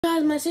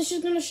Guys, my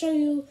sister's gonna show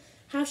you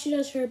how she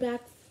does her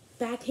back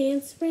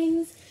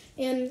handsprings,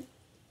 and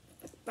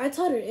I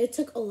taught her it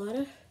took a lot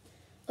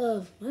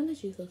of why am I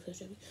so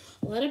practice.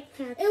 A lot of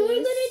practice. And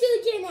we're gonna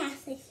do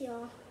gymnastics,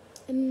 y'all.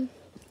 And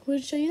we'll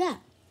show you that.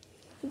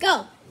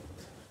 Go.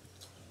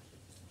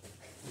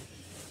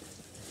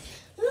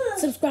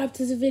 Subscribe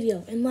to the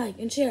video and like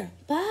and share.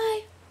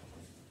 Bye.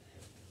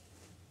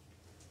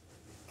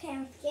 Okay,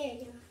 I'm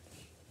scared,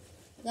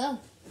 Go. y'all.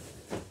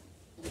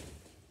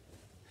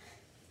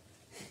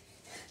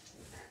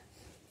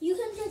 You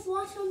can just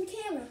watch on the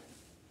camera.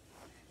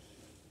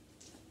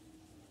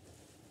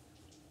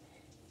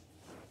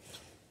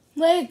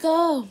 Let it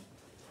go.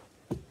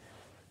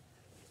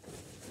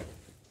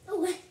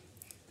 Oh, wait.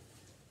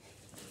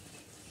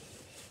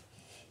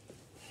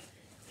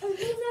 And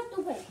move out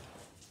the way.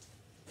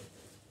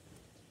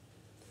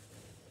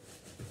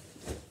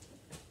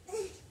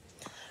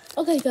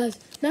 Okay, guys.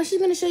 Now she's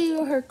gonna show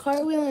you her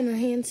cartwheel and her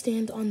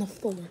handstand on the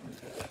floor.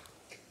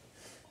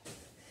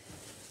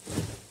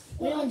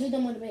 We don't do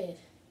them on the bed.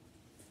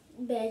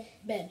 Bed.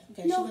 Okay,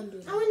 No, she's gonna do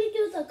that. I want to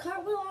do the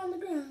cartwheel on the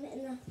ground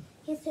and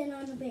the handstand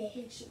on the bed.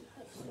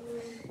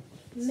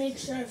 Make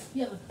sure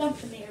you have a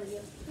bumping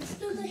area. Let's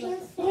do the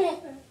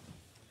handstand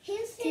first.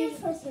 Handstand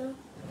first, y'all.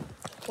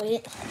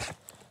 Wait.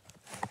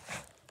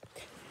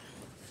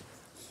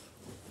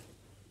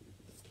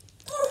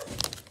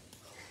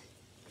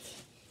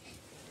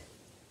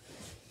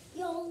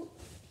 Yo,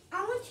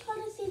 I want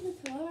y'all to see this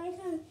one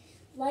right time.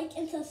 Like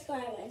and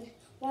subscribe and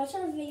watch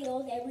our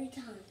videos every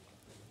time.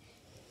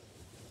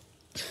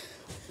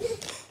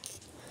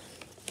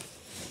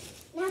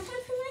 Now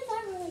time for my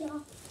cartwheel,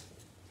 y'all.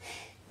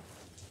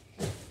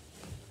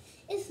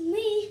 It's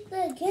me,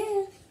 the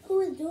girl, who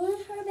is doing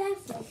her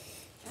backflip.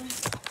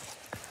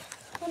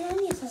 Hold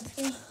on, yes,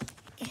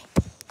 I'm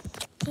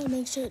Gotta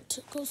make sure it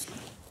goes.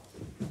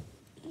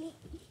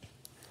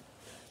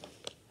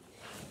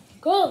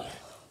 Go.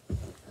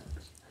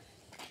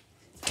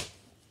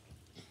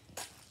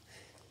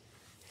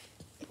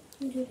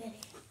 do that.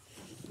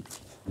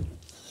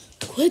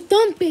 Quit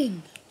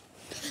thumping.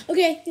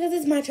 Okay, this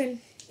is my turn.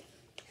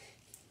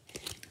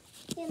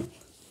 Yeah.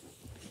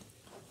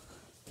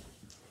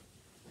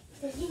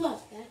 You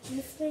got back in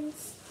the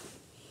springs.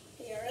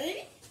 You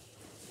ready?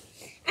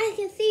 I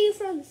can see you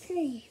from the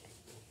screen.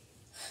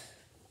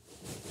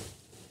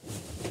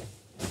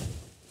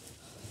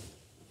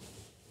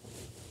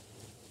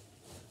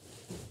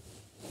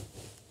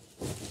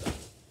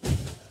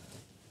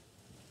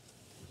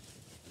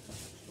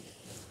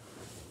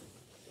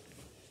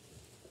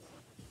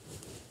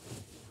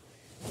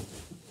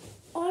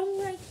 I'm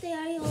right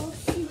there, y'all.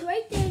 She's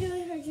right there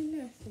doing her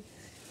gymnastics.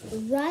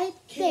 Right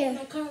there.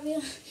 My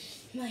cartwheel,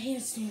 my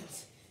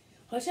handstands.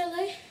 Watch out,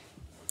 Lay.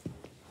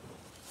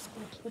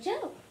 Watch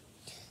out.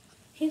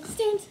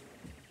 Handstands.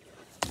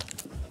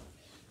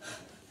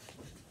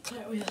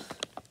 Cartwheel.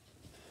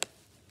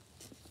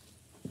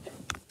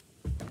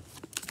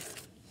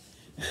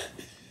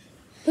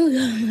 Oh, God,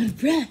 I'm out of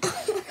breath.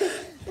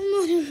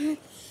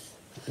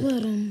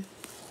 But,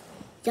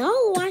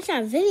 Y'all watch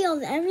our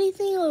videos every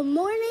single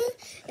morning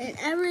and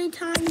every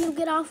time you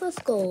get off of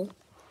school.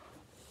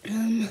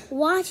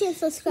 Watch and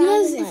subscribe.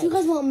 Guys, and if you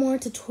guys want more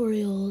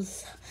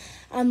tutorials,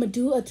 I'm gonna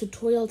do a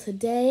tutorial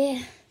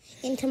today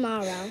and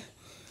tomorrow.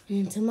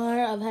 and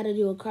tomorrow of how to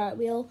do a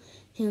cartwheel,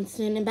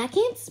 handstand, and back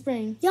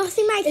handspring. Y'all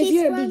see my If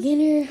you're a run?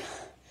 beginner,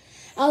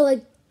 I'll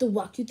like to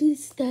walk you through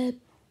the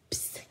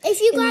steps. If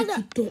you And, guys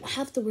like, you don't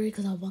have to worry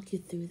because I'll walk you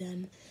through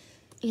them.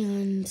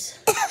 And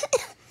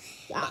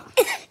yeah.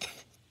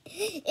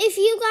 If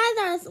you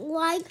guys are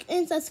like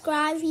and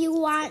subscribe, you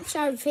watch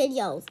our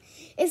videos.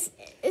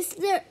 If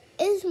there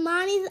is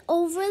Monty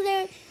over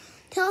there,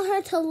 tell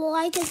her to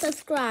like and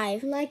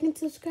subscribe. Like and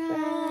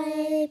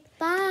subscribe.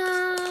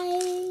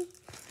 Bye.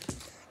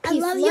 I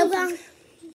Peace, love you love. guys.